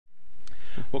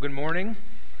Well, good morning.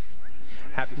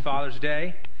 Happy Father's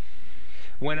Day.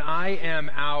 When I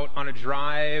am out on a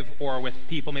drive or with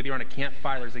people, maybe around a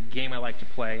campfire, there's a game I like to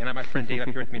play. And I have my friend Dave up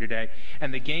here with me today.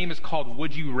 And the game is called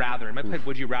Would You Rather. Have I played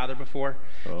Would You Rather before?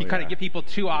 You kind of give people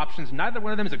two options. Neither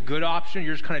one of them is a good option.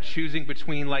 You're just kind of choosing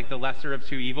between like the lesser of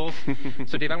two evils.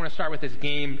 So Dave, I want to start with this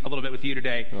game a little bit with you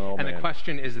today. The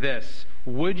question is this.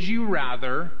 Would you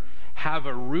rather have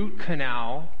a root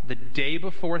canal the day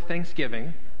before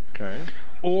Thanksgiving? Okay.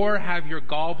 Or have your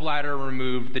gallbladder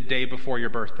removed the day before your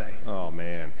birthday? Oh,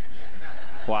 man.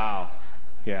 Wow.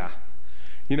 Yeah.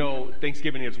 You know,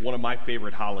 Thanksgiving is one of my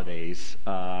favorite holidays,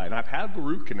 and I've had the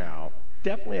root canal.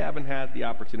 Definitely haven't had the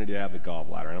opportunity to have the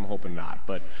gallbladder, and I'm hoping not.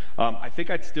 But I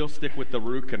think I'd still stick with the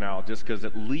root canal just because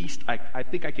at least I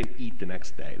think I can eat the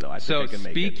next day, though. I think I can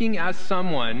make it. Speaking as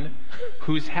someone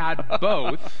who's had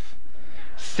both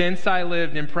since I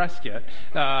lived in Prescott,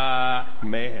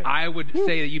 I would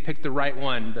say that you picked the right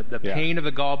one. The pain of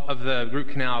the root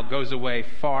canal goes away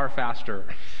far faster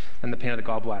than the pain of the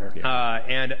gallbladder.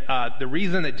 Yeah. The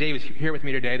reason that Dave is here with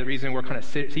me today, the reason we're kind of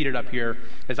seated up here,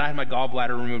 is I had my gallbladder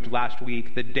removed last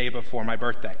week, the day before my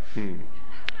birthday.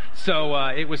 So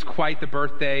it was quite the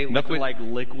birthday. Nothing like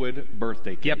liquid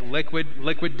birthday cake. Yep,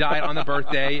 liquid diet on the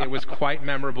birthday. It was quite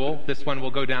memorable. This one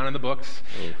will go down in the books.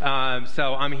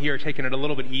 So I'm here taking it a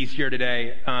little bit easier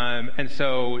today. And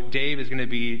so Dave is going to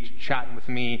be chatting with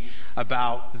me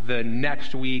about the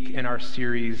next week in our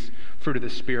series, Fruit of the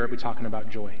Spirit. We're talking about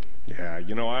joy. Yeah,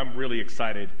 you know, I'm really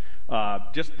excited.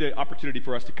 Just the opportunity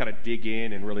for us to kind of dig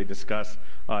in and really discuss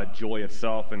joy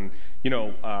itself. And, you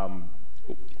know,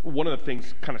 one of the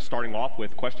things kind of starting off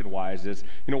with question-wise is,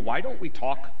 you know, why don't we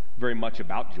talk very much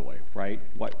about joy, right?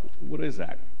 What is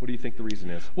that? What do you think the reason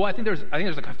is? Well, I think there's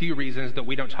like a few reasons that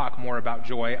we don't talk more about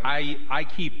joy. I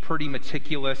keep pretty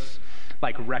meticulous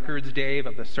like records, Dave,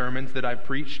 of the sermons that I've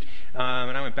preached.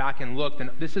 And I went back and looked, and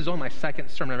this is only my second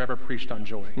sermon I've ever preached on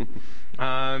joy.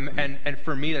 And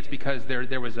for me, that's because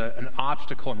there was an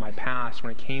obstacle in my past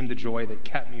when it came to joy that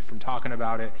kept me from talking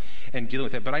about it and dealing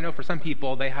with it. But I know for some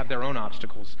people, they have their own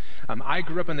obstacles. I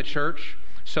grew up in the church,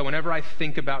 so whenever I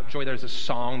think about joy, there's a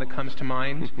song that comes to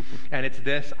mind, and it's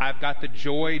this: I've got the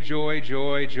joy, joy,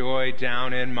 joy, joy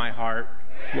down in my heart.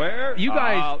 Where? You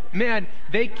guys, man,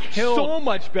 they killed so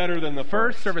much better than the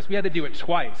first service. We had to do it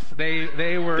twice.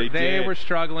 They were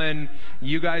struggling.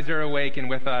 You guys are awake and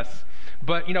with us.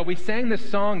 But, you know, we sang this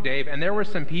song, Dave, and there were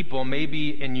some people,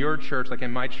 maybe in your church, like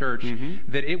in my church,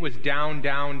 that it was down,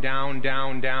 down, down,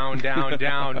 down, down, down,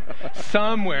 down,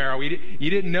 somewhere. You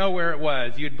didn't know where it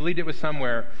was. You had believed it was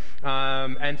somewhere.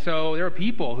 And so there were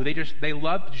people who they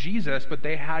loved Jesus, but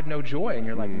they had no joy. And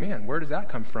you're like, man, where does that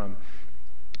come from?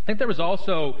 I think there was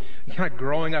also, kind of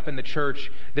growing up in the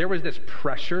church, there was this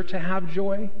pressure to have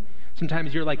joy.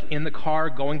 Sometimes you're like in the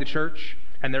car going to church,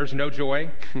 and there's no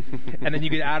joy. And then you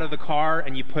get out of the car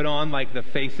and you put on like the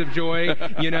face of joy,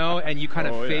 you know, and you kind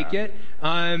of fake it.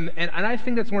 And I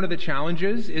think that's one of the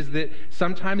challenges, is that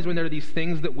sometimes when there are these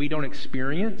things that we don't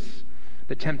experience,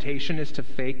 the temptation is to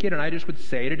fake it. And I just would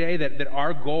say today that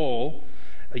our goal,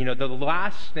 you know, the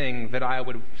last thing that I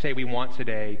would say we want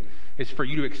today is for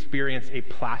you to experience a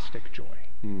plastic joy,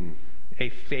 a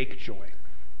fake joy.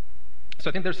 So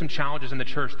I think there's some challenges in the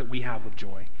church that we have with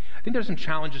joy. I think there's some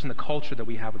challenges in the culture that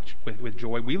we have with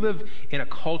joy. We live in a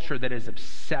culture that is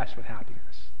obsessed with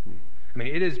happiness. I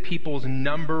mean, it is people's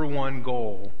number one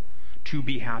goal to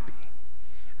be happy.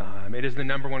 It is the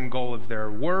number one goal of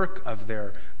their work, of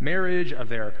their marriage, of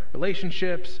their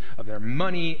relationships, of their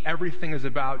money. Everything is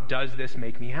about, does this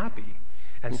make me happy?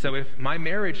 And so if my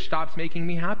marriage stops making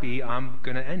me happy, I'm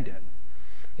going to end it.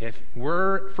 If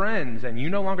we're friends and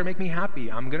you no longer make me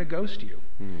happy, I'm going to ghost you.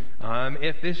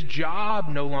 If this job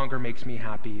no longer makes me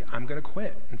happy, I'm going to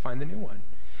quit and find a new one.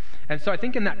 And so I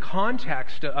think in that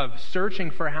context of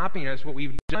searching for happiness, what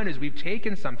we've done is we've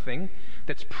taken something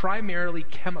that's primarily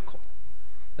chemical.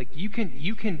 Like you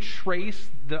can trace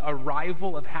the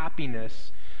arrival of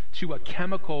happiness to a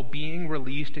chemical being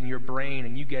released in your brain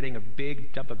and you getting a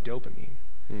big dump of dopamine.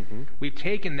 We've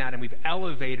taken that and we've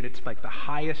elevated it to like the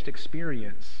highest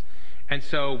experience. And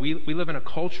so we live in a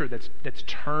culture that's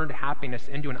turned happiness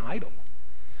into an idol.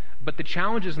 But the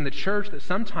challenge is in the church that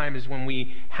sometimes when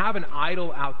we have an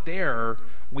idol out there,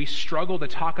 we struggle to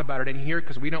talk about it in here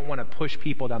because we don't want to push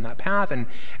people down that path.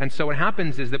 And so what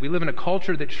happens is that we live in a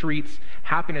culture that treats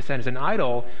happiness as an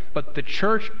idol, but the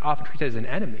church often treats it as an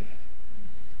enemy.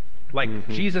 Like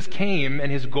Jesus came and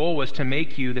his goal was to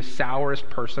make you the sourest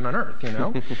person on earth, you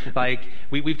know? Like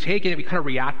we've taken it, we kind of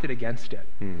reacted against it.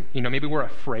 You know, maybe we're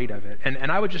afraid of it. And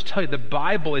I would just tell you, the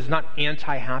Bible is not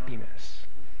anti-happiness.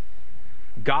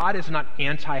 God is not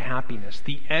anti-happiness.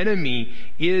 The enemy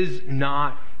is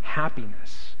not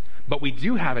happiness. But we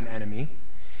do have an enemy,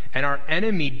 and our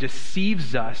enemy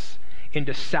deceives us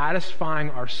into satisfying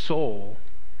our soul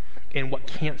in what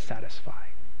can't satisfy.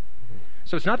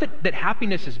 So it's not that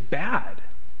happiness is bad.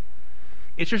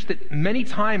 It's just that many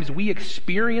times we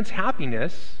experience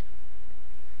happiness,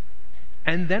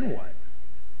 and then what?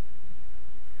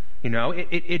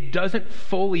 It doesn't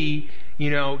fully,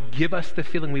 give us the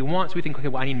feeling we want. So we think, okay,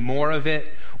 well, I need more of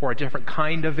it, or a different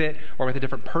kind of it, or with a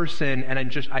different person. And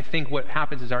I think what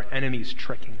happens is our enemy's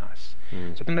tricking us. So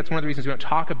I think that's one of the reasons we don't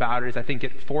talk about it, is I think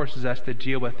it forces us to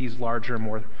deal with these larger,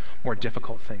 more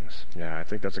difficult things. Yeah, I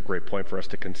think that's a great point for us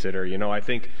to consider. I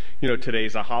think,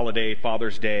 today's a holiday,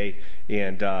 Father's Day,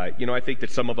 and, I think that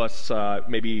some of us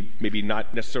maybe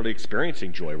not necessarily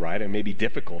experiencing joy, right? And maybe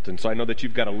difficult. And so I know that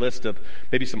you've got a list of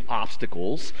maybe some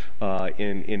obstacles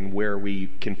in where we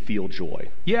can feel joy.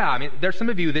 Yeah, there's some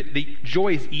of you that the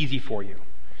joy is easy for you.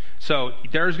 So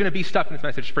there's going to be stuff in this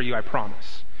message for you, I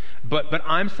promise. But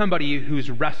I'm somebody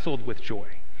who's wrestled with joy.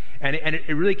 And it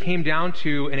really came down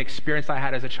to an experience I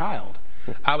had as a child.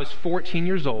 I was 14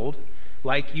 years old.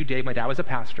 Like you, Dave, my dad was a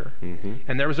pastor.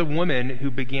 And there was a woman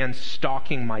who began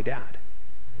stalking my dad.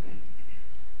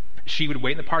 She would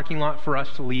wait in the parking lot for us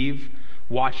to leave,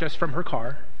 watch us from her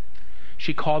car.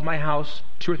 She called my house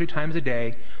 2 or 3 times a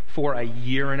day for a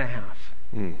year and a half.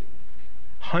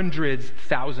 Hundreds,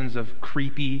 thousands of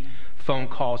creepy phone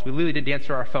calls. We literally didn't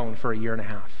answer our phone for a year and a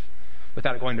half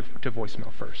without it going to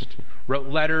voicemail first. Wrote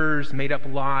letters, made up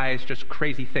lies, just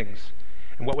crazy things.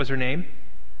 And what was her name?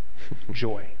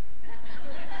 Joy.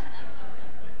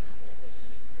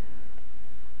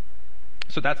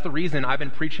 So that's the reason I've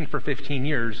been preaching for 15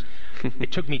 years.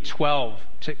 It took me 12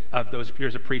 of those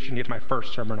years of preaching to get to my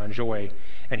first sermon on joy.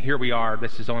 And here we are.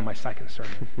 This is only my second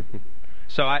sermon.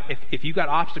 So if you got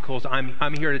obstacles, I'm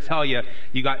here to tell you,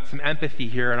 you got some empathy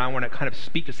here, and I want to kind of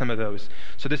speak to some of those.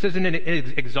 So this isn't an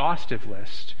exhaustive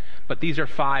list, but these are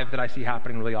 5 that I see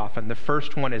happening really often. The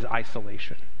first one is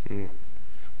isolation.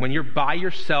 When you're by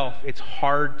yourself, it's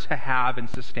hard to have and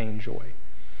sustain joy.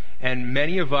 And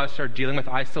many of us are dealing with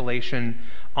isolation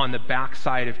on the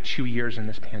backside of 2 years in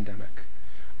this pandemic.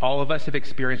 All of us have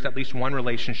experienced at least one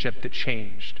relationship that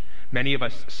changed. Many of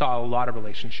us saw a lot of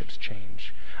relationships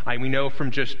change. We know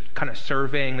from just kind of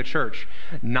surveying the church,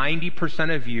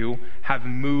 90% of you have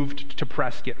moved to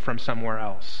Prescott from somewhere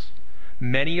else.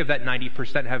 Many of that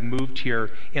 90% have moved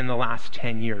here in the last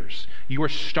 10 years. You are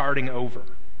starting over.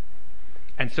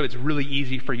 And so it's really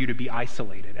easy for you to be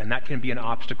isolated, and that can be an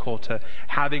obstacle to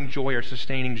having joy or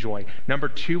sustaining joy. Number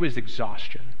 2 is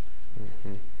exhaustion.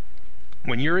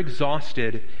 When you're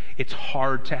exhausted, it's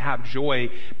hard to have joy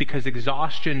because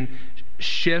exhaustion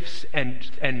shifts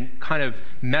and kind of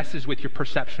messes with your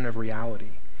perception of reality.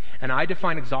 And I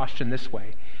define exhaustion this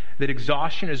way, that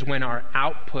exhaustion is when our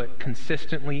output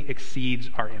consistently exceeds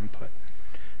our input.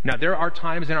 Now, there are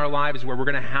times in our lives where we're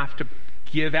going to have to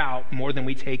give out more than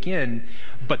we take in,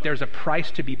 but there's a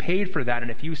price to be paid for that.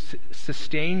 And if you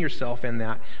sustain yourself in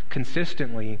that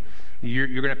consistently, you're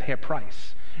going to pay a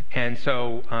price. And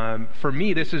so for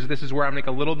me, this is where I'm like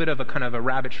a little bit of a kind of a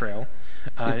rabbit trail.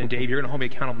 And Dave, you're going to hold me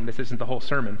accountable. This isn't the whole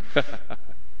sermon.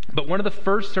 But one of the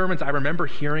first sermons I remember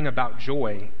hearing about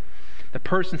joy, the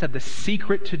person said the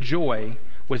secret to joy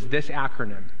was this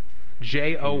acronym,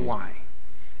 JOY.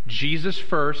 Jesus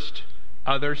first,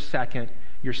 others second,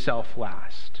 yourself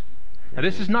last. Now,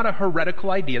 this is not a heretical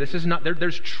idea. This is not.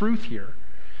 There's truth here.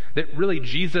 That really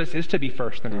Jesus is to be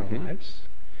first in our lives.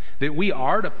 That we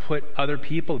are to put other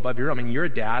people above your own. You're a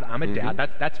dad. I'm a dad.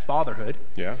 That's fatherhood.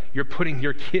 Yeah. You're putting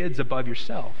your kids above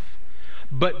yourself.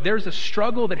 But there's a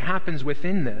struggle that happens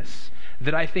within this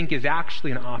that I think is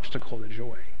actually an obstacle to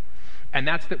joy. And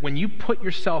that's that when you put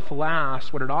yourself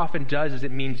last, what it often does is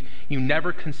it means you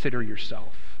never consider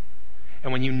yourself.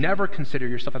 And when you never consider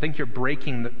yourself, I think you're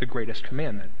breaking the greatest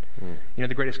commandment. The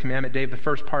greatest commandment, Dave, the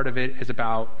first part of it is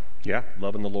about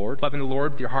loving the Lord. Loving the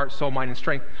Lord with your heart, soul, mind, and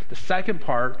strength. The second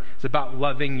part is about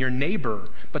loving your neighbor.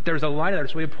 But there's a line there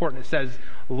that's really important. It says,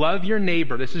 love your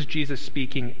neighbor. This is Jesus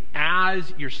speaking,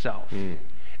 as yourself.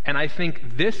 And I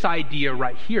think this idea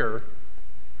right here,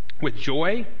 with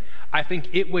joy, I think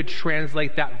it would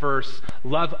translate that verse,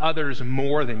 love others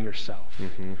more than yourself.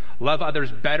 Love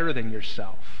others better than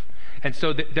yourself. And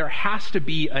so there has to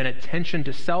be an attention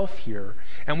to self here.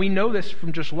 And we know this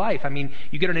from just life.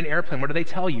 You get on an airplane, what do they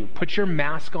tell you? Put your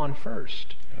mask on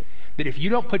first. Yep. That if you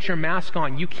don't put your mask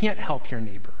on, you can't help your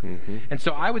neighbor. And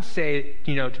so I would say,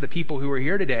 to the people who are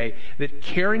here today, that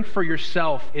caring for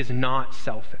yourself is not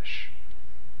selfish.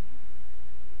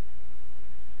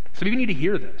 Some of you need to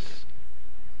hear this.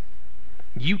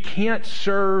 You can't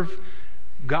serve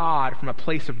God from a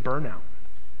place of burnout.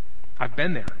 I've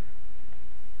been there.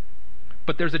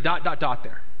 But there's a ...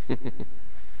 there.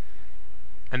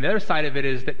 And the other side of it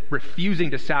is that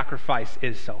refusing to sacrifice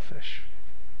is selfish.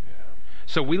 Yeah.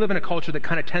 So we live in a culture that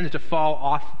kind of tends to fall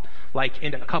off like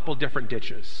into a couple different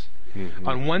ditches. Mm-hmm.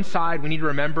 On one side, we need to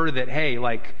remember that, hey,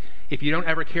 like, if you don't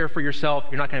ever care for yourself,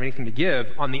 you're not going to have anything to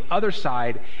give. On the other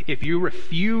side, if you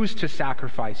refuse to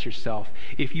sacrifice yourself,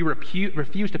 if you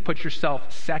refuse to put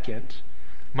yourself second,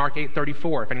 Mark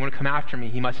 8:34, if anyone would come after me,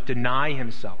 he must deny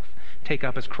himself, take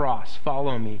up his cross,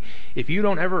 follow me. If you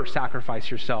don't ever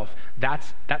sacrifice yourself,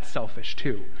 that's selfish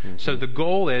too. Mm-hmm. So the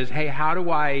goal is, hey, how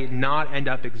do I not end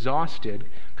up exhausted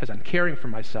because I'm caring for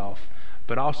myself,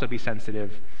 but also be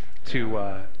sensitive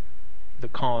to the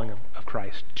calling of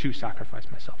Christ to sacrifice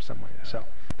myself some way. So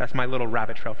that's my little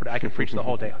rabbit trail for today. I can preach the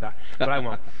whole day on that, but I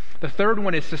won't. The third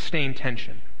one is sustained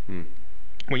tension.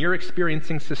 When you're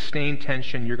experiencing sustained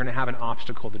tension, you're going to have an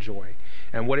obstacle to joy.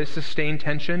 And what is sustained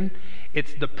tension?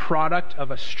 It's the product of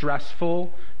a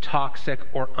stressful, toxic,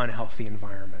 or unhealthy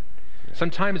environment. Yeah.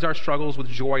 Sometimes our struggles with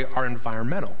joy are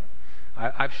environmental.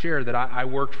 I've shared that I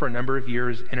worked for a number of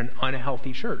years in an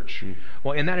unhealthy church.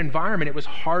 Well, in that environment, it was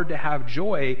hard to have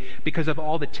joy because of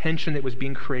all the tension that was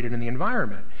being created in the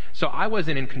environment. So I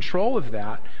wasn't in control of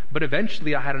that, but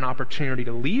eventually I had an opportunity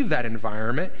to leave that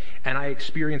environment, and I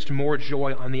experienced more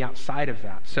joy on the outside of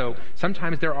that. So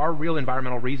sometimes there are real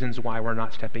environmental reasons why we're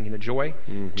not stepping into joy.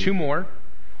 Mm-hmm. Two more: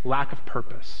 lack of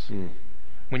purpose.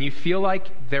 When you feel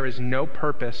like there is no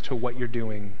purpose to what you're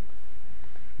doing,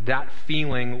 that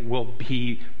feeling will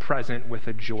be present with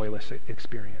a joyless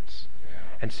experience. Yeah.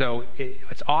 And so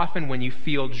it's often when you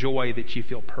feel joy that you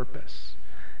feel purpose.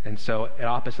 And so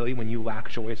oppositely, when you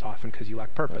lack joy, it's often because you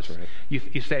lack purpose. That's right.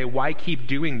 You say, why keep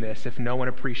doing this if no one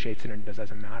appreciates it and it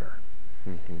doesn't matter?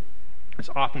 Mm-hmm. It's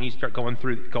often you start going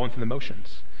through the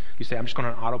motions. You say, I'm just going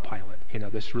on autopilot.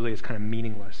 This really is kind of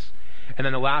meaningless. And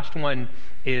then the last one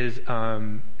is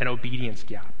an obedience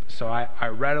gap. So I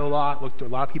read a lot, looked at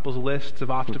a lot of people's lists of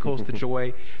obstacles to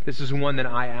joy. This is one that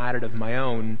I added of my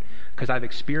own because I've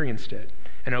experienced it.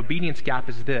 An obedience gap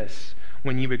is this: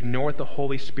 when you ignore what the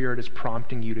Holy Spirit is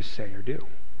prompting you to say or do.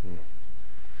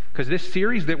 Because this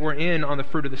series that we're in on the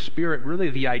fruit of the Spirit, really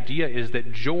the idea is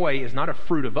that joy is not a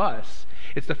fruit of us,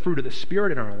 it's the fruit of the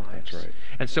Spirit in our lives. That's right.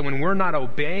 And so when we're not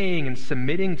obeying and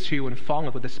submitting to and following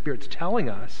with what the Spirit's telling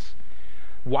us,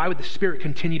 why would the Spirit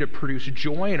continue to produce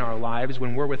joy in our lives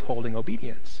when we're withholding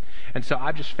obedience? And so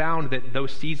I've just found that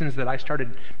those seasons that I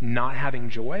started not having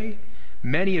joy,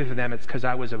 many of them it's because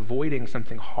I was avoiding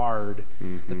something hard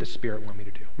that the Spirit wanted me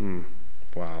to do.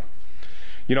 Wow.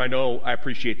 I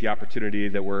appreciate the opportunity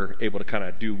that we're able to kind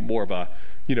of do more of a,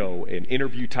 an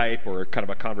interview type or kind of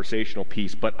a conversational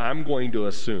piece, but I'm going to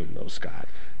assume, though, Scott,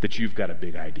 that you've got a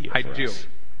big idea for us. I do. Okay.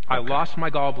 I lost my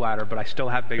gallbladder, but I still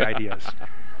have big ideas.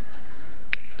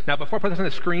 Now, before I put this on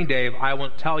the screen, Dave, I will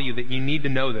tell you that you need to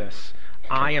know this.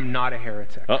 I am not a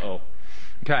heretic. Uh-oh.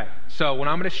 Okay, so what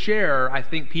I'm going to share, I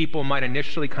think people might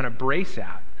initially kind of brace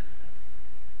at.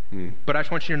 But I just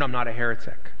want you to know I'm not a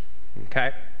heretic.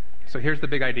 Okay? So here's the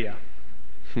big idea.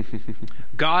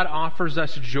 God offers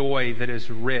us joy that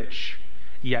is rich,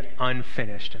 yet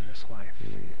unfinished in this life.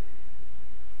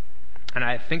 And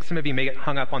I think some of you may get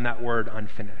hung up on that word,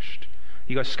 unfinished.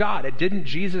 You go, Scott, didn't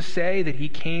Jesus say that he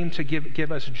came to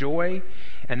give us joy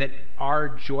and that our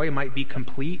joy might be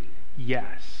complete?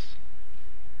 Yes.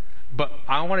 But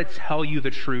I want to tell you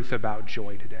the truth about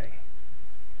joy today.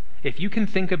 If you can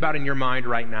think about in your mind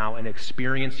right now an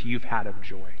experience you've had of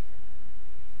joy,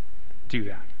 do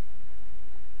that.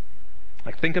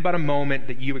 Like, think about a moment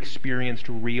that you experienced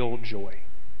real joy.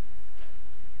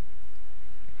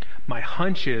 My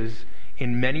hunch is,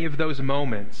 in many of those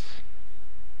moments,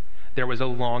 there was a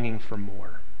longing for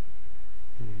more.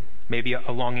 Maybe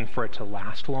a longing for it to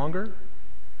last longer.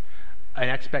 An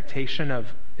expectation of,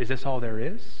 is this all there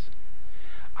is?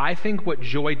 I think what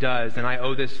joy does, and I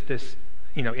owe this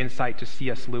insight to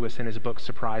C.S. Lewis in his book,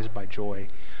 Surprised by Joy.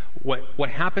 What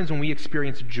happens when we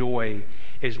experience joy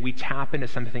is we tap into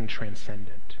something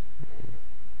transcendent.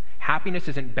 Happiness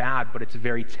isn't bad, but it's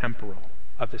very temporal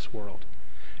of this world.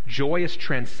 Joy is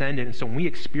transcendent, and so when we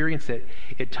experience it,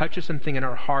 it touches something in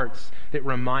our hearts that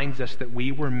reminds us that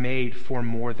we were made for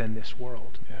more than this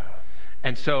world. Yeah.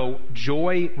 And so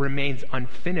joy remains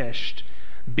unfinished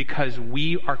because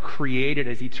we are created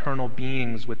as eternal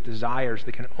beings with desires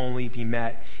that can only be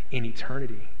met in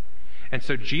eternity. And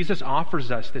so Jesus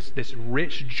offers us this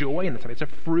rich joy in this life. It's a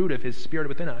fruit of his Spirit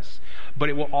within us, but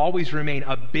it will always remain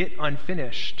a bit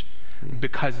unfinished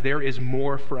because there is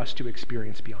more for us to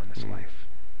experience beyond this life.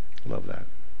 Love that.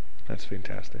 That's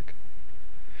fantastic.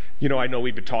 I know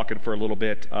we've been talking for a little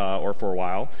bit or for a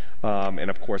while, and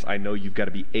of course, I know you've got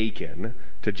to be aching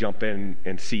to jump in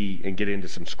and see and get into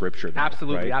some scripture there,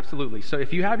 Absolutely, right? absolutely. So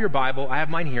if you have your Bible, I have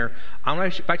mine here. I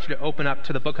want to invite you to open up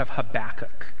to the book of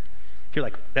Habakkuk. If you're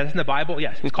like, that's in the Bible?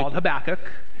 Yes, it's called Habakkuk.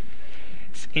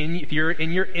 If you're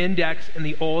in your index in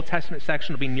the Old Testament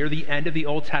section, it'll be near the end of the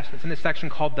Old Testament. It's in this section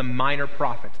called the Minor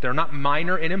Prophets. They're not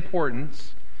minor in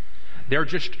importance. They're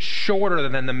just shorter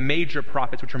than the major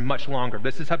prophets, which are much longer.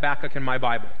 This is Habakkuk in my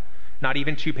Bible, not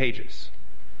even 2 pages.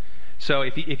 So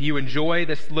if you enjoy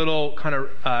this little kind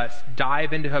of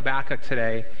dive into Habakkuk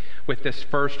today with this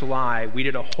first lie, we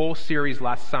did a whole series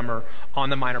last summer on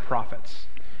the minor prophets.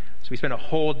 So we spent a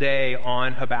whole day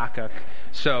on Habakkuk.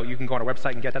 So you can go on our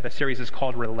website and get that. The series is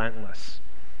called Relentless.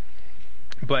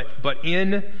 But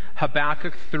in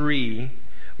Habakkuk 3,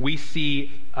 we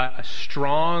see a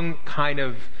strong kind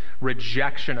of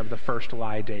rejection of the first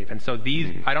lie, Dave. And so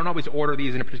these, I don't always order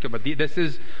these in a particular, but this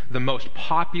is the most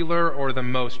popular or the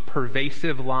most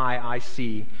pervasive lie I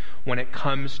see when it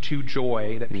comes to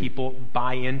joy that people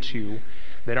buy into,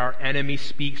 that our enemy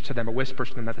speaks to them or whispers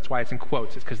to them. That's why it's in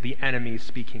quotes. It's because the enemy is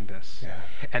speaking this. Yeah.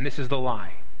 And this is the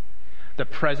lie. The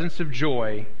presence of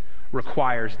joy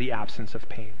requires the absence of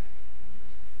pain.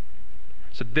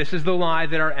 So this is the lie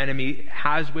that our enemy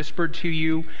has whispered to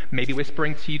you, maybe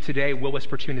whispering to you today, will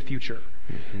whisper to you in the future.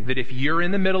 Mm-hmm. That if you're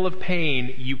in the middle of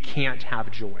pain, you can't have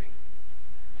joy.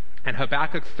 And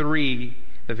Habakkuk 3,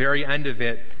 the very end of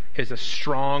it, is a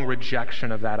strong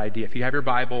rejection of that idea. If you have your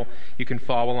Bible, you can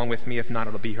follow along with me. If not,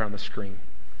 it'll be here on the screen.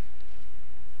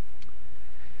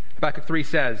 Habakkuk 3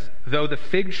 says, "Though the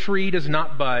fig tree does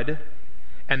not bud,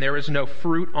 and there is no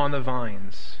fruit on the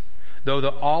vines, though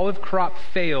the olive crop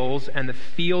fails and the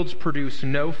fields produce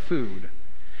no food,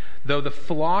 though the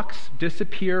flocks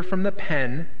disappear from the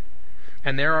pen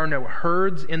and there are no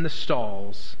herds in the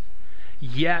stalls,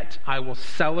 yet I will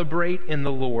celebrate in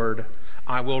the Lord.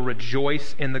 I will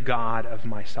rejoice in the God of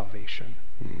my salvation."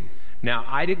 Now,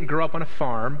 I didn't grow up on a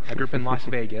farm. I grew up in Las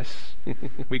Vegas.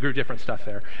 We grew different stuff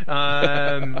there.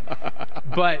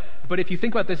 But if you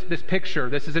think about this picture,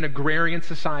 this is an agrarian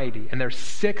society, and there's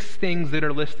 6 things that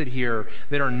are listed here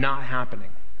that are not happening,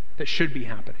 that should be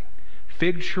happening.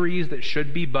 Fig trees that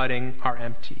should be budding are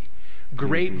empty.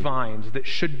 Grapevines that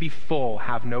should be full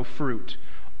have no fruit.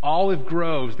 Olive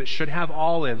groves that should have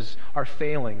olives are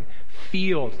failing.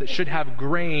 Fields that should have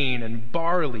grain and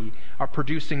barley are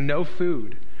producing no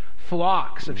food.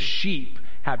 Flocks of sheep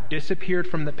have disappeared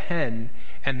from the pen,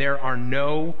 and there are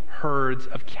no herds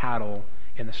of cattle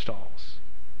in the stalls.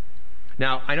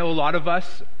 Now, I know a lot of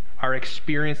us are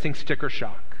experiencing sticker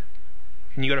shock.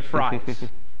 And you go to Fry's.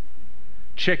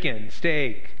 Chicken,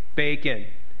 steak, bacon,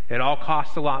 it all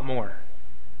costs a lot more.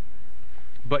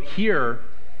 But here,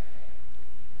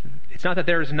 it's not that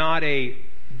there's not a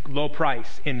low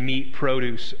price in meat,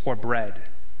 produce, or bread.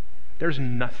 There's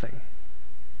nothing.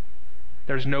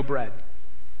 There's no bread.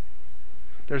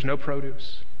 There's no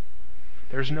produce.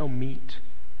 There's no meat.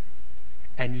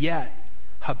 And yet,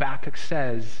 Habakkuk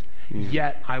says,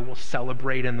 yet I will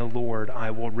celebrate in the Lord.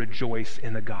 I will rejoice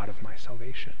in the God of my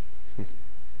salvation.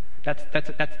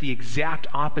 That's the exact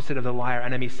opposite of the lie our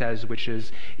enemy says, which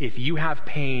is, if you have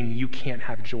pain, you can't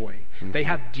have joy. Mm-hmm. They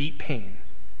have deep pain.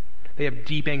 They have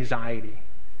deep anxiety.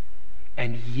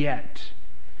 And yet,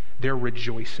 they're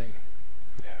rejoicing.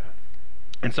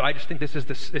 And so I just think this is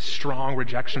this strong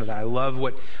rejection of that. I love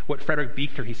what Frederick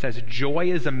Buechner, he says,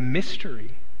 joy is a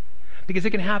mystery because it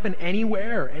can happen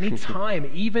anywhere, anytime,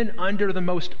 even under the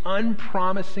most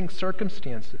unpromising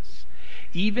circumstances,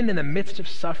 even in the midst of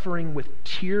suffering with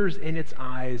tears in its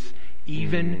eyes,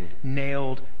 even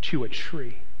nailed to a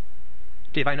tree.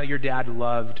 Dave, I know your dad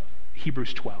loved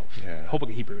Hebrews 12. Yeah. Whole book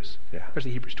of Hebrews. Yeah.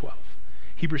 Especially Hebrews 12.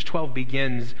 Hebrews 12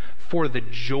 begins, for the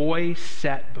joy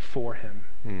set before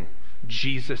him.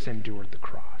 Jesus endured the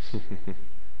cross.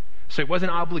 So it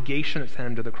wasn't obligation that sent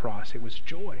him to the cross. It was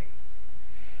joy.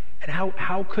 And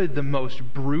how could the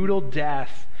most brutal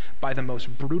death by the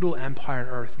most brutal empire on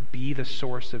earth be the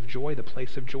source of joy, the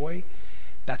place of joy?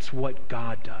 That's what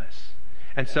God does.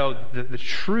 And so the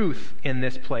truth in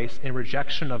this place, in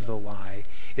rejection of the lie,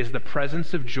 is the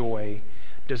presence of joy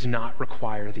does not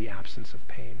require the absence of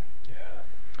pain.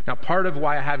 Now, part of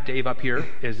why I have Dave up here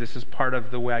is this is part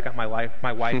of the way I got my wife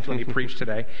to let me preach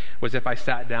today, was if I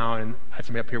sat down and had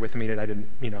somebody up here with me that I didn't,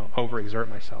 overexert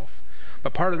myself.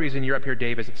 But part of the reason you're up here,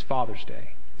 Dave, is it's Father's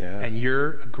Day. Yeah. And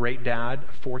you're a great dad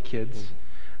of 4 kids.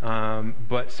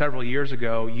 But several years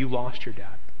ago, you lost your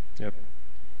dad. Yep.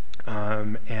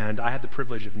 And I had the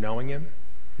privilege of knowing him.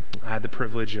 I had the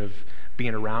privilege of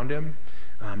being around him.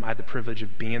 I had the privilege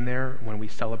of being there when we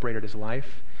celebrated his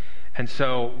life. And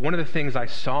so one of the things I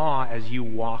saw as you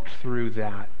walked through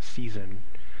that season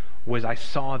was I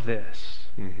saw this.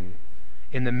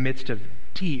 In the midst of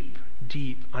deep,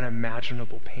 deep,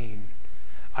 unimaginable pain,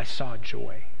 I saw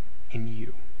joy in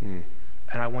you. And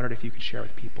I wondered if you could share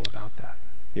with people about that.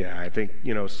 Yeah, I think,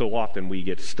 so often we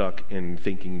get stuck in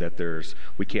thinking that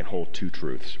we can't hold two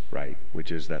truths, right?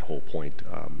 Which is that whole point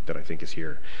that I think is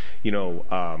here.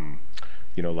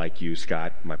 Like you,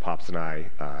 Scott, my pops and I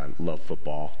love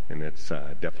football, and it's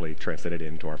definitely transcended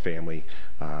into our family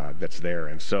that's there.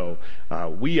 And so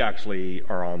we actually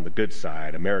are on the good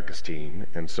side, America's team,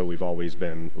 and so we've always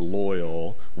been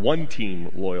loyal, one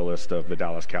team loyalist of the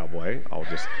Dallas Cowboy. I'll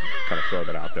just kind of throw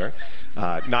that out there.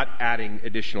 Not adding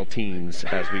additional teams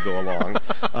as we go along,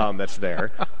 that's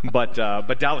there. But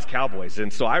Dallas Cowboys.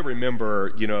 And so I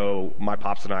remember, my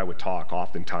pops and I would talk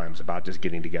oftentimes about just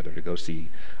getting together to go see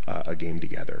a game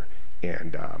together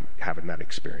and having that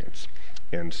experience.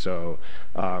 And so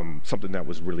something that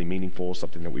was really meaningful,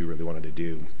 something that we really wanted to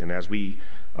do. And as we,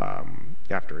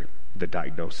 after the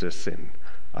diagnosis and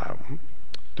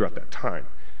throughout that time,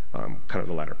 kind of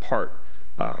the latter part,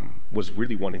 was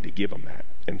really wanting to give them that.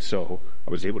 And so I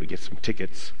was able to get some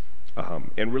tickets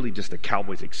and really just a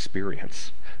Cowboys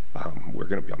experience. We're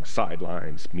going to be on the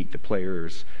sidelines, meet the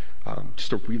players,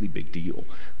 just a really big deal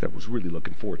that I was really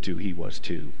looking forward to. He was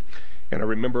too. And I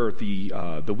remember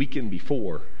the weekend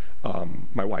before,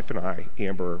 my wife and I,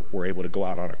 Amber, were able to go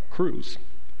out on a cruise,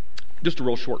 just a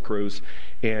real short cruise.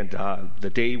 And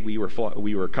the day we were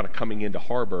kind of coming into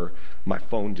harbor, my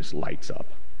phone just lights up.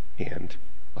 And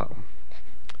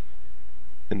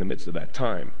in the midst of that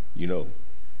time,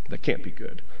 that can't be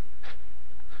good.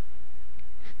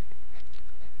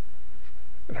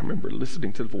 And I remember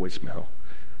listening to the voicemail,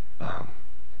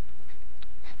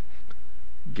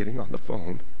 getting on the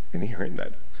phone and hearing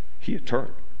that he had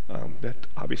turned, that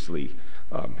obviously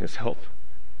his health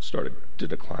started to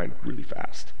decline really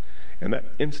fast. And that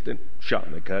instant shot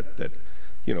in the gut that,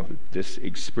 this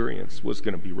experience was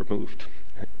going to be removed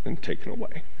and taken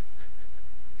away.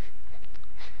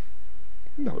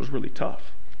 That was really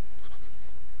tough.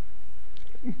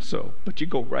 So, but you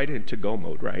go right into go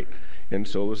mode, right? And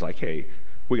so it was like, hey,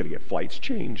 we got to get flights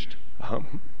changed.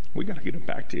 We got to get him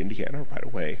back to Indiana right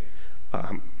away.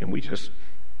 And we just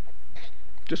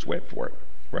went for it,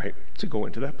 right, to go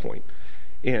into that point.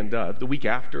 And the week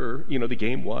after, the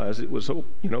game it was,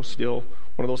 still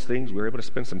one of those things. We were able to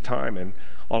spend some time, and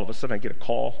all of a sudden I get a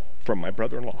call from my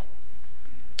brother-in-law.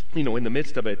 In the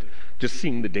midst of it, just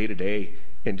seeing the day-to-day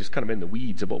and just kind of in the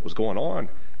weeds of what was going on,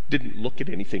 didn't look at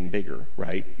anything bigger,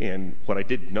 right? And what I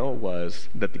didn't know was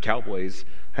that the Cowboys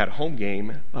had a home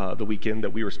game the weekend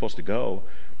that we were supposed to go,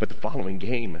 but the following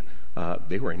game,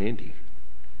 they were in Indy.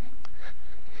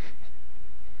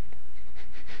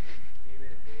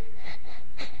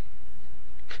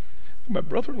 My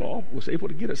brother-in-law was able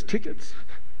to get us tickets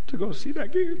to go see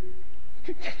that game.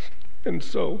 And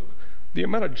so the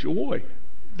amount of joy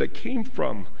that came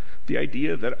from the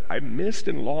idea that I missed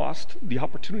and lost the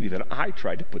opportunity that I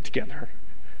tried to put together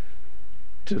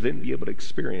to then be able to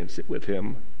experience it with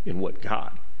him in what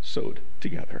God sewed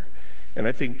together. And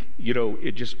I think,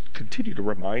 it just continued to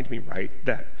remind me, right,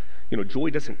 that, joy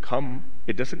doesn't come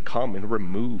and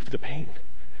remove the pain.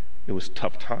 It was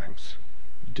tough times,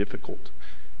 difficult,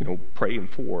 praying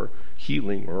for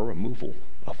healing or removal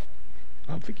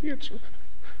of the cancer.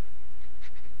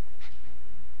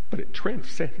 But it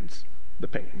transcends the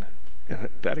pain. And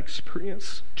that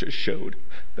experience just showed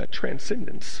that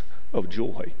transcendence of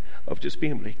joy, of just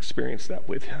being able to experience that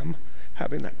with him,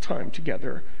 having that time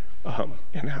together,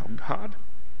 and how God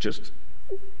just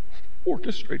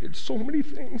orchestrated so many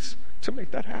things to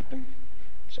make that happen.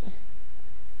 So,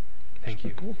 thank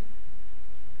you. Cool.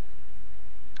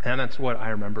 And that's what I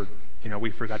remembered. We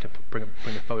forgot to bring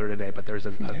a photo today, but there's a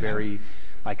very,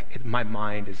 my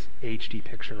mind is HD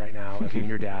picture right now of you and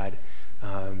your dad.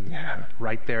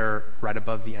 Right there, right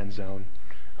above the end zone,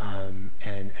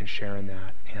 and sharing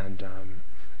that. And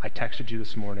I texted you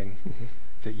this morning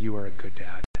that you are a good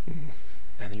dad,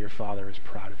 and that your father is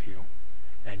proud of you,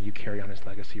 and you carry on his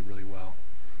legacy really well.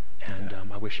 And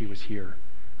I wish he was here,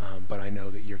 but I know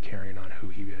that you're carrying on who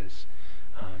he is,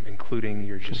 including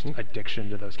your just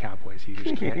addiction to those Cowboys. You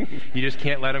just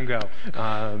can't let him go.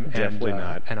 Definitely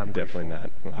not. And I'm definitely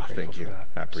grateful. not. Well, thank you.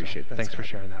 I appreciate that. Thanks for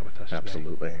sharing that with us.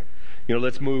 Absolutely. Today.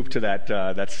 Let's move to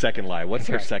that second lie. What's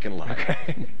our second lie?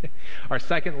 Okay. Our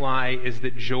second lie is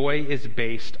that joy is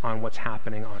based on what's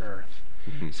happening on earth.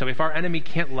 So if our enemy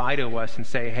can't lie to us and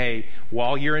say, hey,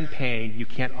 while you're in pain, you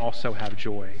can't also have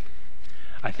joy.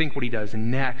 I think what he does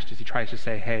next is he tries to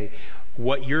say, hey,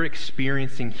 what you're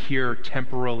experiencing here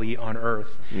temporally on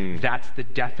earth, that's the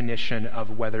definition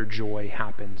of whether joy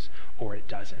happens or it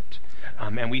doesn't.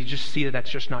 And we just see that that's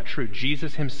just not true.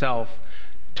 Jesus himself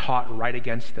taught right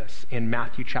against this in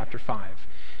Matthew chapter 5.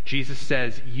 Jesus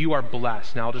says, you are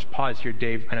blessed. Now I'll just pause here,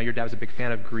 Dave. I know your dad was a big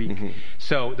fan of Greek.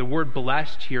 So the word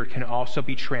blessed here can also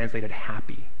be translated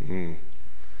happy.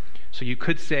 So you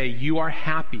could say, you are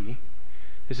happy,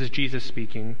 this is Jesus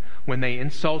speaking, when they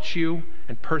insult you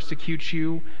and persecute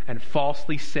you and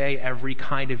falsely say every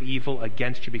kind of evil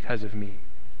against you because of me.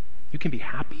 You can be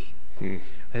happy. And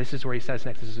this is where he says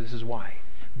next, this is why.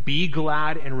 Be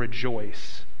glad and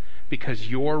rejoice, because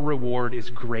your reward is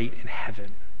great in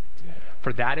heaven.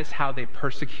 For that is how they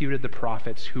persecuted the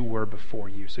prophets who were before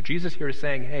you. So Jesus here is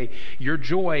saying, hey, your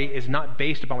joy is not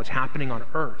based upon what's happening on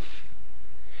earth.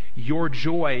 Your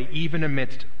joy, even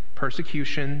amidst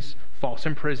persecutions, false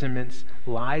imprisonments,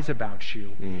 lies about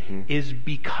you, is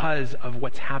because of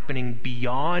what's happening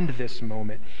beyond this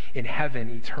moment in heaven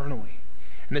eternally.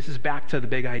 And this is back to the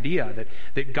big idea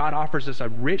that God offers us a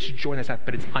rich joy in this life,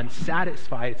 but it's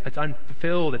unsatisfied, it's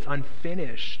unfulfilled, it's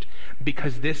unfinished,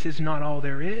 because this is not all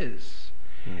there is.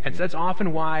 And so that's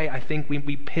often why I think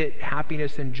we pit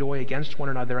happiness and joy against one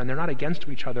another, and they're not against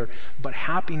each other, but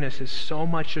happiness is so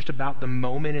much just about the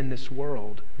moment in this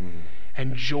world.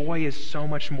 And joy is so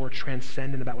much more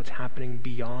transcendent about what's happening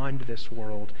beyond this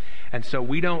world. And so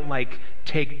we don't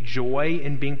take joy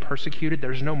in being persecuted.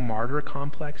 There's no martyr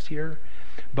complex here.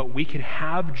 But we can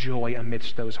have joy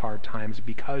amidst those hard times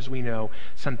because we know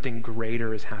something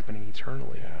greater is happening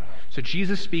eternally. So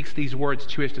Jesus speaks these words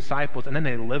to his disciples, and then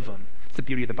they live them. It's the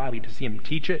beauty of the Bible. You get to see them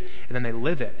teach it, and then they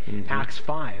live it. Acts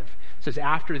 5 says,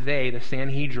 after they, the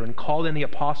Sanhedrin, called in the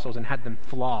apostles and had them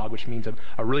flogged, which means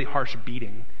a really harsh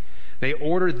beating, they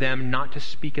ordered them not to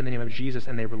speak in the name of Jesus,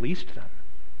 and they released them.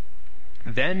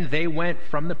 Then they went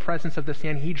from the presence of the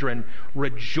Sanhedrin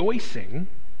rejoicing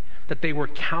that they were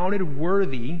counted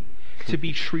worthy to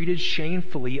be treated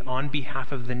shamefully on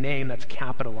behalf of the name that's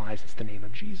capitalized. It's the name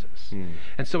of Jesus.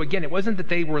 And so again, it wasn't that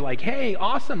they were like, hey,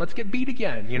 awesome, let's get beat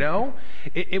again, you know?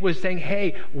 It was saying,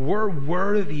 hey, we're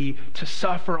worthy to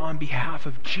suffer on behalf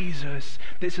of Jesus.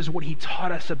 This is what he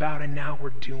taught us about, and now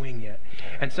we're doing it.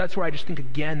 And so that's where I just think,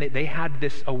 again, that they had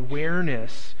this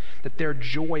awareness that their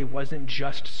joy wasn't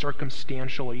just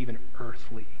circumstantial or even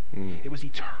earthly. It was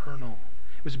eternal.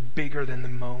 It was bigger than the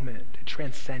moment. It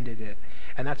transcended it.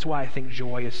 And that's why I think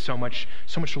joy is so much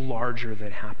larger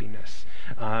than happiness.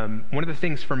 One of the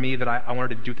things for me that I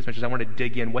wanted to do this much is I wanted to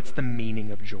dig in, what's the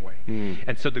meaning of joy?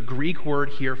 And so the Greek word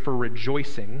here for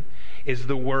rejoicing is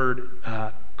the word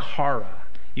chara.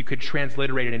 You could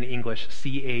transliterate it in English,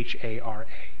 chara.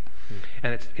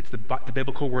 And it's the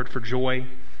biblical word for joy.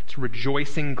 It's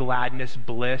rejoicing, gladness,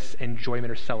 bliss,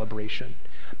 enjoyment, or celebration.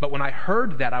 But when I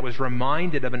heard that, I was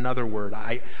reminded of another word.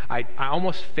 I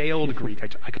almost failed Greek.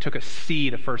 I took a C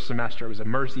the first semester. It was a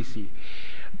mercy C.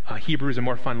 Hebrew is a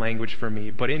more fun language for me.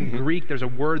 But in Greek, there's a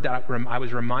word that I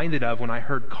was reminded of when I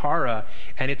heard chara,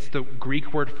 and it's the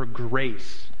Greek word for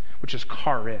grace, which is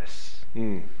charis,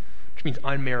 which means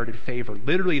unmerited favor.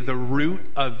 Literally, the root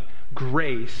of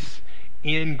grace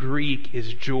in Greek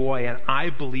is joy, and I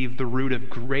believe the root of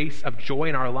grace, of joy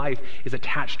in our life, is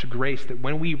attached to grace, that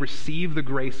when we receive the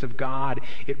grace of God,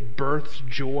 it births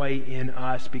joy in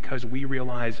us because we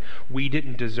realize we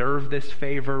didn't deserve this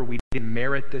favor, we didn't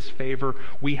merit this favor,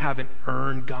 we haven't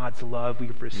earned God's love,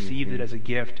 we've received it as a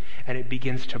gift, and it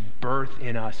begins to birth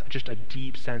in us just a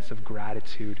deep sense of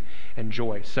gratitude and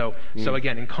joy. So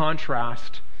again, in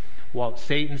contrast, while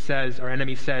Satan says, our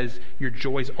enemy says, your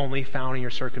joy is only found in your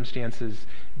circumstances,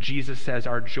 Jesus says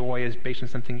our joy is based on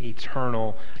something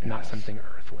eternal and not something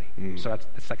earthly. So that's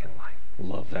the second lie.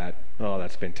 Love that. Oh,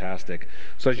 that's fantastic.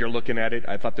 So as you're looking at it,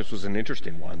 I thought this was an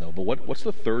interesting one, though. But what's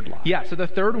the third lie? Yeah, so the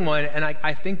third one, and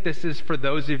I think this is for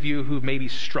those of you who maybe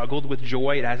struggled with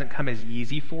joy, it hasn't come as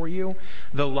easy for you.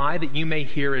 The lie that you may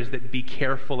hear is that be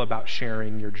careful about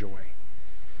sharing your joy.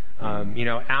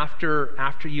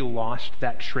 After you lost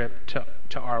that trip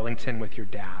to Arlington with your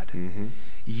dad,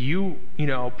 you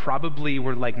probably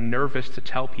were nervous to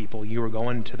tell people you were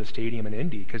going to the stadium in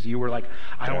Indy because you were like,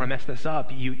 I don't want to mess this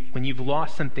up. When you've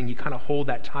lost something, you kind of hold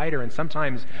that tighter. And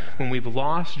sometimes when we've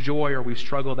lost joy or we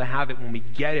struggle to have it, when we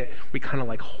get it, we kind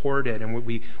of hoard it and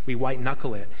we white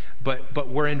knuckle it. But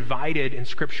we're invited in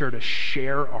Scripture to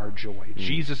share our joy.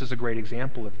 Jesus is a great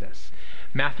example of this.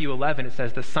 Matthew 11, it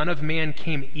says, the Son of Man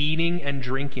came eating and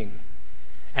drinking,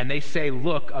 And they say,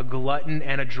 look, a glutton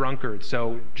and a drunkard.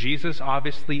 So Jesus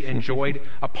obviously enjoyed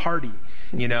a party.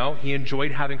 You know, he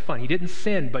enjoyed having fun. He didn't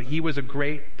sin, but he was a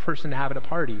great person to have at a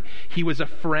party. He was a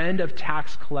friend of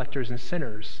tax collectors and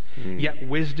sinners. Yet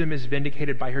wisdom is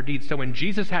vindicated by her deeds. So when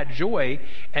Jesus had joy,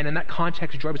 and in that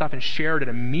context, joy was often shared at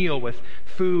a meal with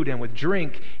food and with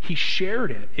drink, he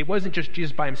shared it. It wasn't just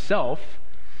Jesus by himself.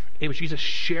 It was Jesus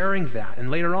sharing that.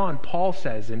 And later on, Paul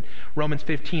says in Romans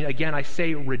 15, again, I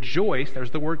say rejoice,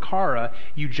 there's the word chara,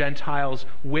 you Gentiles,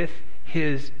 with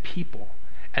his people.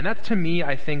 And that's, to me,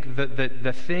 I think,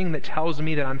 the thing that tells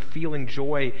me that I'm feeling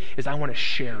joy is I want to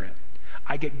share it.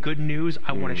 I get good news,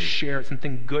 I want to share it.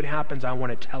 Something good happens, I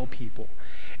want to tell people.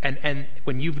 And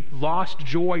when you've lost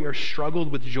joy or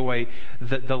struggled with joy,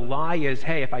 the lie is,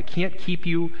 hey, if I can't keep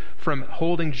you from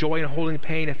holding joy and holding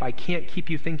pain, if I can't keep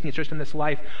you thinking it's just in this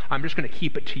life, I'm just going to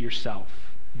keep it to yourself.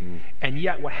 And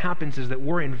yet what happens is that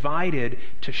we're invited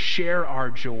to share our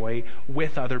joy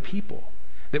with other people.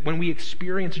 That when we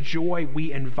experience joy,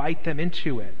 we invite them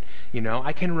into it. You know,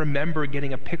 I can remember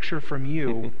getting a picture from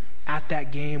you at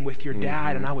that game with your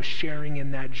dad, and I was sharing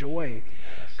in that joy.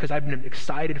 Because I'd been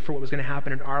excited for what was going to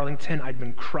happen in Arlington. I'd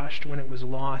been crushed when it was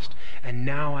lost, and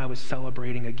now I was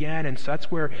celebrating again. And so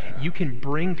that's where you can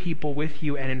bring people with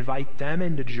you and invite them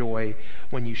into joy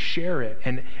when you share it.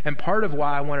 And part of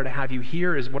why I wanted to have you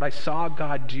here is what I saw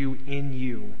God do in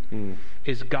you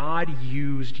is God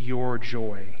used your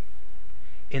joy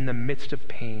in the midst of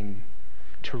pain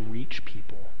to reach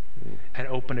people and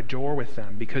open a door with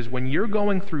them. Because when you're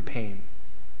going through pain,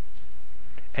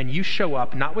 and you show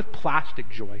up not with plastic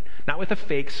joy, not with a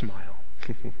fake smile,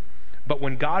 but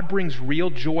when God brings real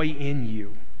joy in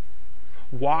you,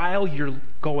 while you're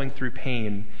going through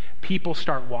pain, people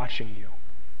start watching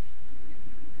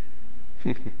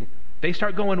you. They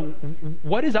start going,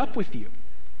 what is up with you?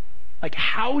 Like,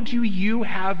 how do you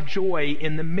have joy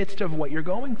in the midst of what you're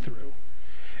going through?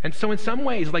 And so in some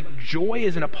ways, like, joy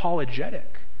is an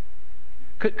apologetic.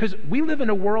 Because we live in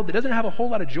a world that doesn't have a whole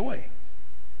lot of joy.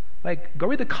 Like, go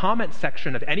read the comment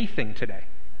section of anything today.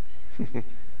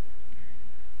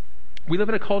 We live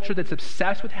in a culture that's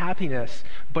obsessed with happiness,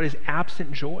 but is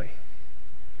absent joy.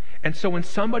 And so when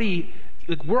somebody,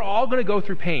 like, we're all going to go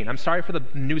through pain. I'm sorry for the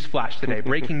news flash today,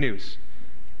 breaking news.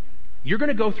 You're going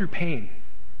to go through pain.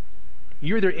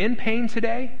 You're either in pain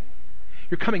today,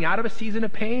 you're coming out of a season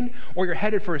of pain, or you're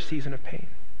headed for a season of pain.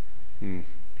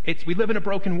 We live in a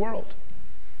broken world.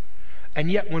 And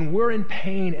yet when we're in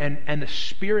pain and the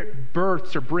Spirit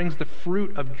births or brings the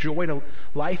fruit of joy to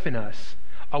life in us,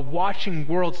 a watching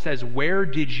world says, where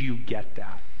did you get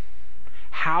that?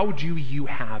 How do you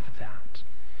have that?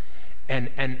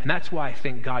 And that's why I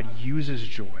think God uses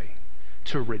joy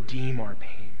to redeem our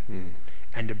pain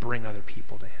and to bring other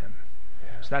people to him.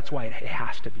 So that's why it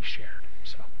has to be shared.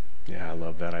 So yeah, I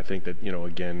love that. I think that,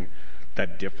 again,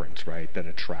 that difference, right, that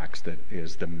attracts, that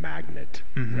is the magnet,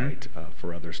 right,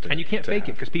 for others to. And you can't fake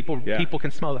it because people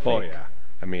can smell the fake. Oh yeah.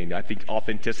 I mean, I think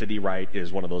authenticity, right,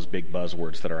 is one of those big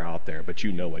buzzwords that are out there, but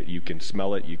you know it. You can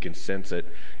smell it, you can sense it,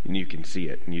 and you can see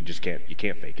it, and you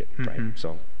can't fake it, right?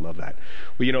 So love that.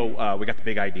 Well, we got the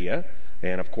big idea.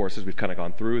 And of course, as we've kind of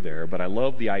gone through there, but I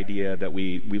love the idea that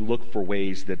we look for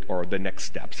ways that are the next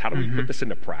steps. How do we put this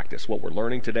into practice? What we're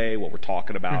learning today, what we're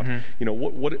talking about,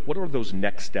 what are those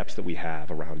next steps that we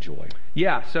have around joy?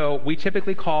 Yeah, so we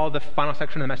typically call the final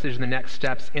section of the message the next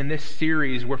steps. In this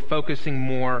series, we're focusing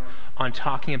more on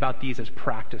talking about these as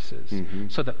practices.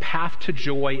 So the path to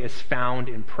joy is found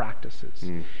in practices.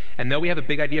 And though we have a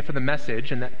big idea for the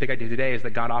message, and that big idea today is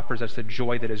that God offers us a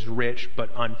joy that is rich but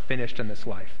unfinished in this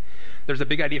life. There's a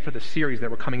big idea for the series that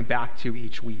we're coming back to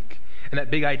each week. And that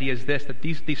big idea is this, that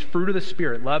these fruit of the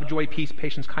Spirit, love, joy, peace,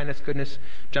 patience, kindness, goodness,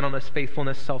 gentleness,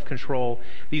 faithfulness, self-control,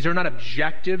 these are not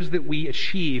objectives that we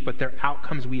achieve, but they're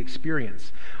outcomes we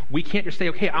experience. We can't just say,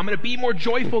 okay, I'm going to be more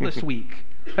joyful this week.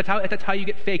 That's how you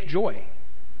get fake joy.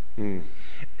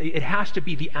 It has to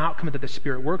be the outcome that the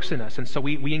Spirit works in us. And so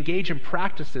we engage in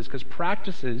practices, because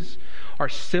practices are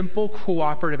simple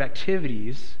cooperative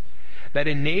activities that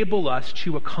enable us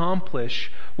to accomplish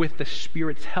with the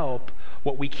Spirit's help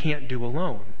what we can't do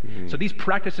alone. So these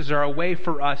practices are a way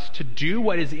for us to do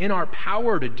what is in our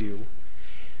power to do,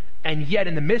 and yet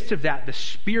in the midst of that, the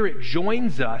Spirit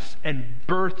joins us and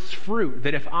births fruit.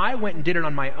 That if I went and did it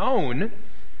on my own,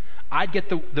 I'd get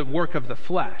the work of the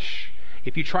flesh.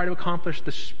 If you try to accomplish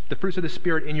the fruits of the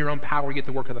Spirit in your own power, you get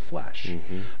the work of the flesh.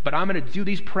 But I'm going to do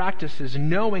these practices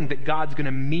knowing that God's going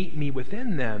to meet me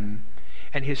within them,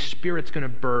 and his Spirit's going to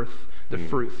birth the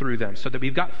fruit through them. So that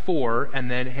we've got 4, and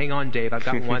then hang on, Dave, I've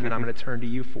got 1 that I'm going to turn to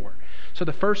you for. So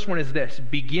the first one is this: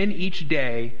 begin each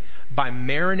day by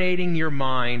marinating your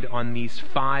mind on these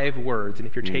 5 words. And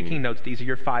if you're taking notes, these are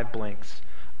your 5 blanks.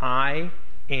 I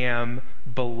am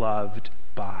beloved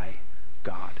by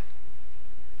God.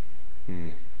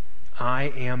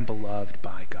 I am beloved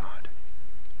by God.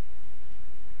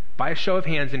 By a show of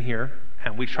hands in here,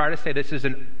 and we try to say this is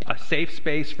a safe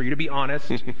space for you to be honest.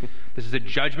 This is a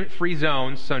judgment-free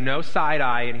zone, so no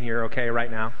side-eye in here, okay,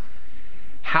 right now.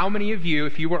 How many of you,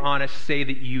 if you were honest, say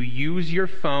that you use your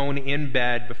phone in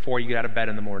bed before you get out of bed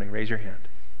in the morning? Raise your hand.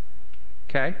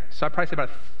 Okay, so I'd probably say about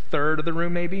a third of the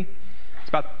room, maybe. It's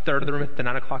about a third of the room at the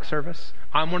 9 o'clock service.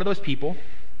 I'm one of those people.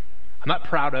 I'm not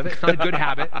proud of it. It's not a good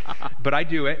habit, but I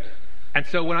do it. And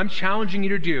so what I'm challenging you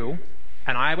to do,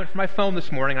 and I went for my phone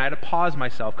this morning, and I had to pause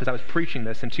myself because I was preaching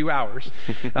this in 2 hours,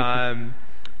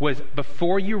 was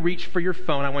before you reach for your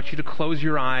phone, I want you to close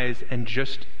your eyes and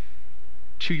just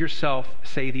to yourself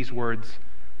say these words: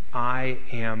 I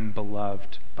am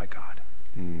beloved by God.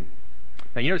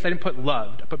 Now you notice I didn't put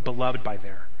loved, I put beloved by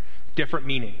there. Different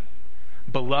meaning.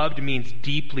 Beloved means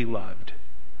deeply loved.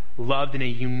 Loved in a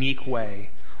unique way.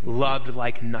 Loved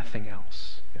like nothing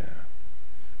else. Yeah.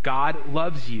 God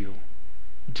loves you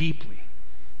deeply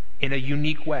in a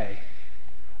unique way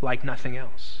like nothing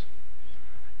else.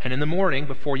 And in the morning,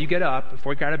 before you get up,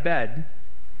 before you get out of bed,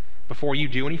 before you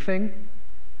do anything,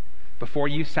 before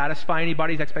you satisfy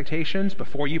anybody's expectations,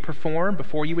 before you perform,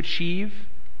 before you achieve,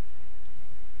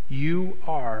 you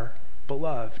are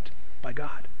beloved by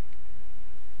God.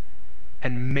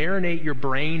 And marinate your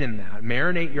brain in that.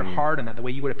 Marinate your heart in that the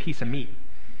way you would a piece of meat.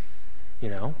 You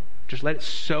know? Just let it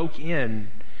soak in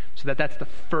so that that's the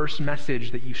first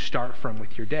message that you start from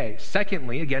with your day.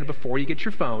 Secondly, again, before you get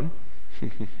your phone,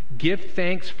 give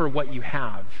thanks for what you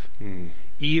have,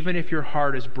 even if your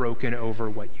heart is broken over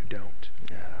what you don't.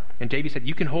 Yeah. And Davey said,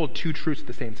 you can hold 2 truths at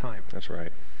the same time. That's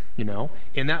right. You know,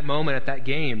 in that moment at that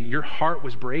game, your heart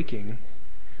was breaking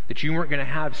that you weren't going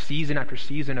to have season after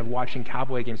season of watching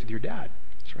Cowboy games with your dad.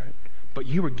 That's right. But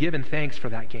you were given thanks for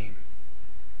that game.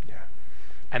 Yeah.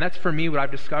 And that's for me what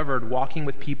I've discovered walking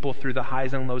with people through the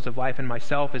highs and lows of life and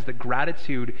myself is that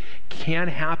gratitude can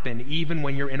happen even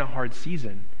when you're in a hard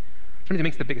season. Sometimes it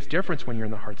makes the biggest difference when you're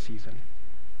in the hard season.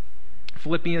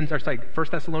 1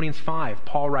 Thessalonians 5,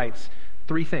 Paul writes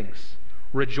 3 things.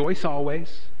 Rejoice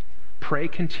always, pray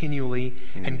continually,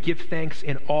 and give thanks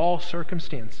in all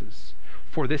circumstances,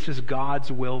 for this is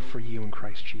God's will for you in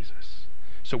Christ Jesus.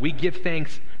 So we give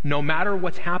thanks no matter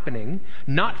what's happening,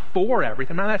 not for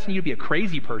everything. I'm not asking you to be a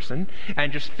crazy person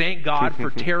and just thank God for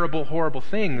terrible, horrible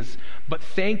things, but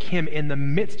thank Him in the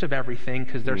midst of everything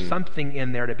because there's something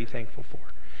in there to be thankful for.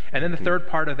 And then the third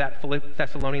part of that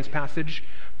Thessalonians passage,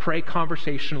 pray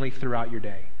conversationally throughout your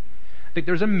day. I think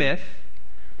there's a myth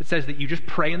that says that you just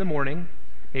pray in the morning.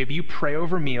 Maybe you pray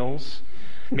over meals.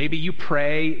 Maybe you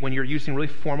pray when you're using really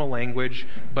formal language.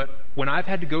 But when I've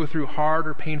had to go through hard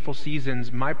or painful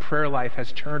seasons, my prayer life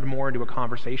has turned more into a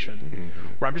conversation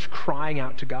where I'm just crying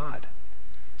out to God.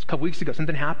 A couple weeks ago,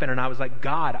 something happened, and I was like,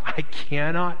 God, I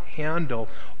cannot handle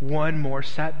one more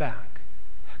setback.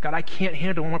 God, I can't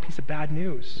handle one more piece of bad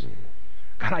news.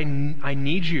 God, I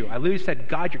need you. I literally said,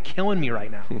 God, you're killing me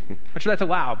right now. I'm not sure that's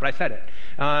allowed, but I said it.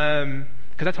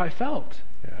 Because that's how I felt.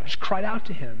 Yeah. I just cried out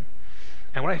to Him.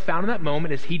 And what I found in that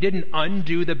moment is He didn't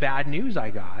undo the bad news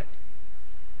I got,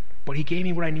 but He gave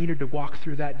me what I needed to walk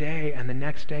through that day and the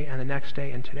next day and the next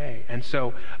day and today. And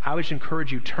so I would just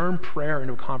encourage you, turn prayer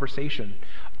into a conversation.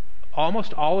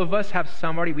 Almost all of us have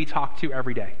somebody we talk to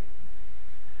every day.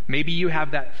 Maybe you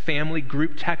have that family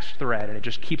group text thread and it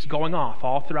just keeps going off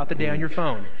all throughout the day on your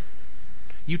phone.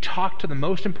 You talk to the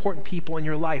most important people in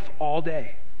your life all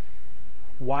day.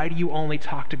 Why do you only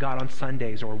talk to God on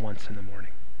Sundays or once in the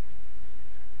morning?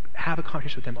 Have a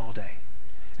conversation with Him all day.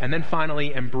 And then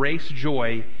finally, embrace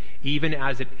joy even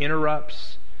as it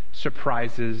interrupts,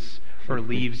 surprises, or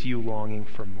leaves you longing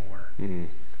for more.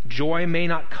 Joy may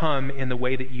not come in the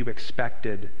way that you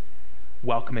expected.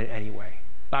 Welcome it anyway.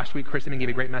 Last week, Chris gave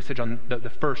a great message on the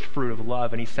first fruit of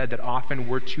love, and he said that often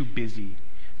we're too busy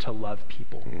to love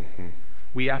people.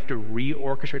 We have to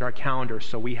reorchestrate our calendar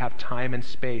so we have time and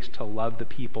space to love the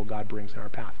people God brings in our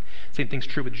path. Same thing's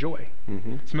true with joy.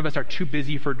 Some of us are too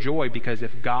busy for joy because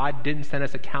if God didn't send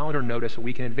us a calendar notice a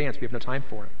week in advance, we have no time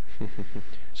for Him.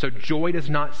 So joy does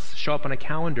not show up on a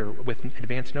calendar with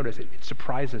advance notice. It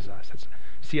surprises us. That's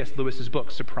C.S. Lewis's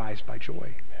book, Surprised by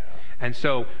Joy. And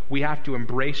so we have to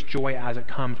embrace joy as it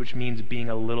comes, which means being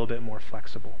a little bit more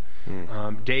flexible.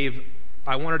 Dave,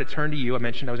 I wanted to turn to you. I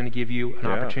mentioned I was going to give you an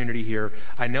opportunity here.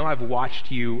 I know I've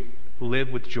watched you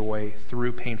live with joy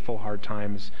through painful, hard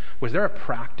times. Was there a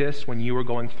practice when you were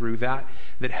going through that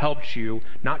helped you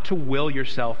not to will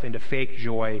yourself into fake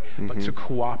joy, but to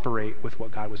cooperate with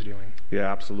what God was doing?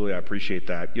 Yeah, absolutely. I appreciate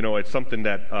that. It's something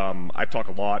that I talk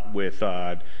a lot with,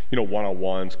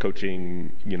 one-on-ones,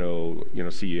 coaching,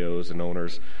 CEOs and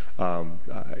owners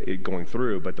going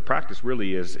through. But the practice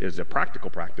really is a practical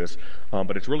practice,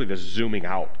 but it's really this zooming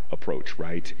out approach,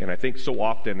 right? And I think so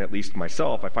often, at least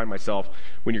myself, I find myself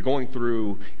when you're going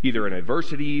through either an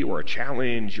adversity or a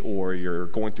challenge or you're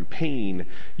going through pain,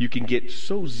 you can get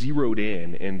so zeroed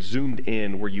in and zoomed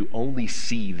in where you only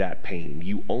see that pain.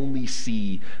 You only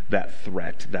see that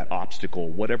threat, that obstacle,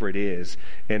 whatever it is.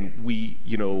 And we,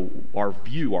 our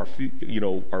view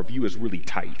is really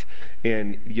tight.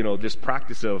 And, this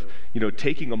practice of,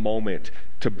 taking a moment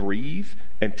to breathe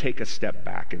and take a step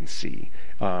back and see,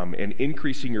 and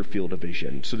increasing your field of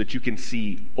vision so that you can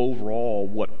see overall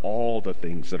what all the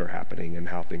things that are happening and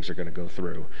how things are going to go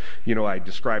through. I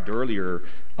described earlier,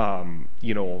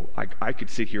 I could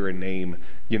sit here and name,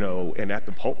 and at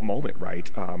the moment, right,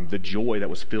 the joy that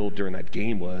was filled during that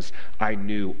game was I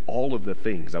knew all of the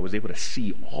things. I was able to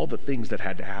see all the things that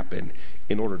had to happen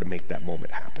in order to make that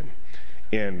moment happen.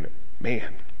 And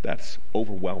man, that's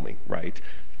overwhelming, right?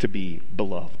 To be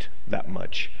beloved that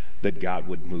much, that God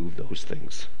would move those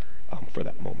things for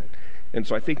that moment. And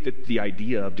so I think that the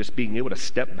idea of just being able to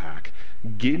step back,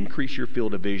 increase your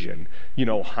field of vision,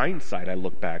 hindsight, I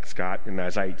look back, Scott, and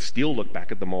as I still look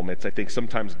back at the moments, I think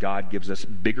sometimes God gives us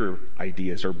bigger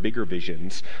ideas or bigger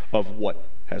visions of what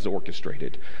has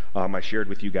orchestrated. I shared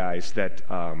with you guys that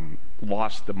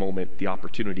lost the moment, the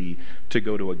opportunity to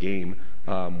go to a game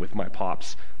with my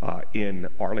pops in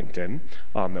Arlington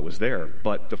that was there.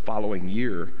 But the following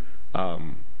year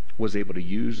was able to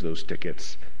use those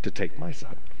tickets to take my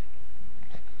son.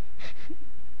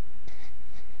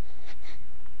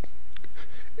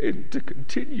 And to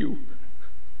continue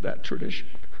that tradition.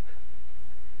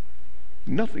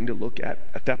 Nothing to look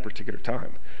at that particular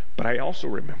time. But I also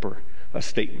remember a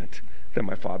statement that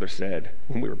my father said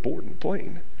when we were boarding the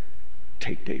plane.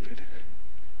 Take David.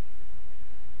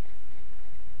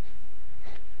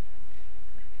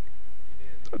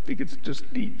 I think it's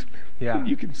just neat when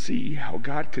you can see how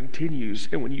God continues,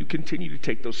 and when you continue to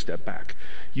take those steps back,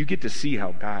 you get to see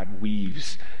how God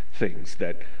weaves things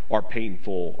that are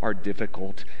painful, are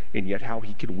difficult, and yet how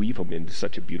he can weave them into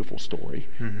such a beautiful story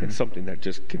and something that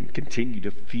just can continue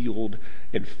to field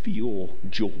and feel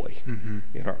joy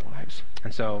in our lives.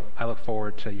 And so I look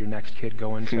forward to your next kid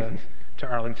going to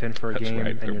Arlington for a game,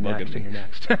 right. And you're next, and you're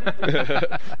next.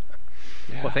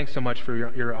 Yeah. Well, thanks so much for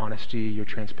your honesty, your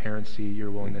transparency,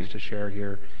 your willingness to share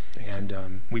here.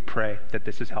 And we pray that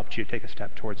this has helped you take a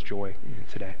step towards joy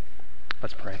today.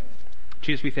 Let's pray.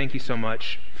 Jesus, we thank you so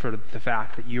much for the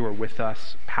fact that you are with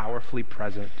us, powerfully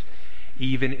present,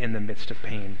 even in the midst of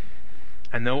pain.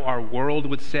 And though our world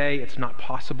would say it's not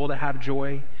possible to have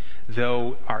joy,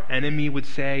 though our enemy would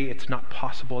say it's not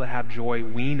possible to have joy,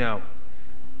 we know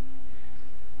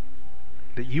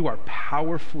that you are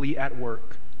powerfully at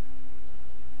work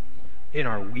in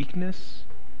our weakness,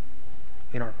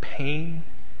 in our pain,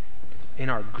 in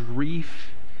our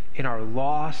grief, in our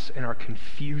loss, in our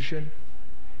confusion.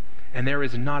 And there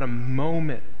is not a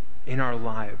moment in our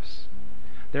lives,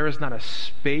 there is not a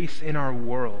space in our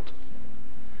world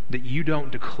that you don't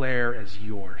declare as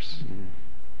yours.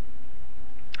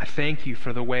 I thank you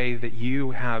for the way that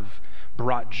you have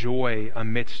brought joy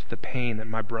amidst the pain that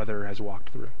my brother has walked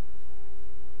through.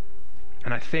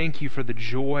 And I thank you for the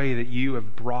joy that you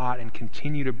have brought and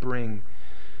continue to bring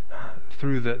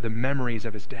through the memories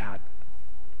of his dad,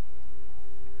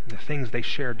 and the things they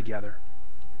shared together.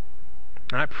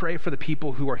 And I pray for the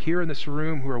people who are here in this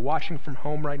room, who are watching from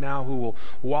home right now, who will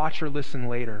watch or listen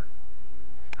later.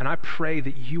 And I pray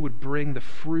that you would bring the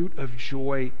fruit of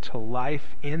joy to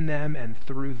life in them and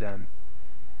through them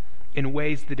in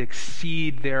ways that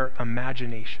exceed their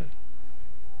imagination,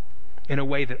 in a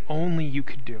way that only you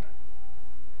could do.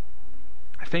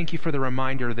 I thank you for the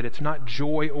reminder that it's not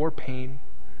joy or pain.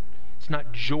 It's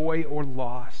not joy or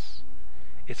loss.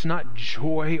 It's not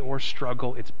joy or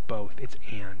struggle. It's both. It's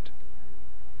and.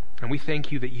 And we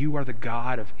thank you that you are the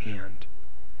God of and.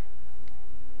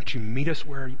 That you meet us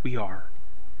where we are.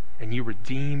 And you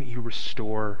redeem, you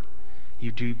restore,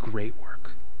 you do great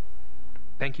work.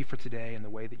 Thank you for today and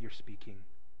the way that you're speaking.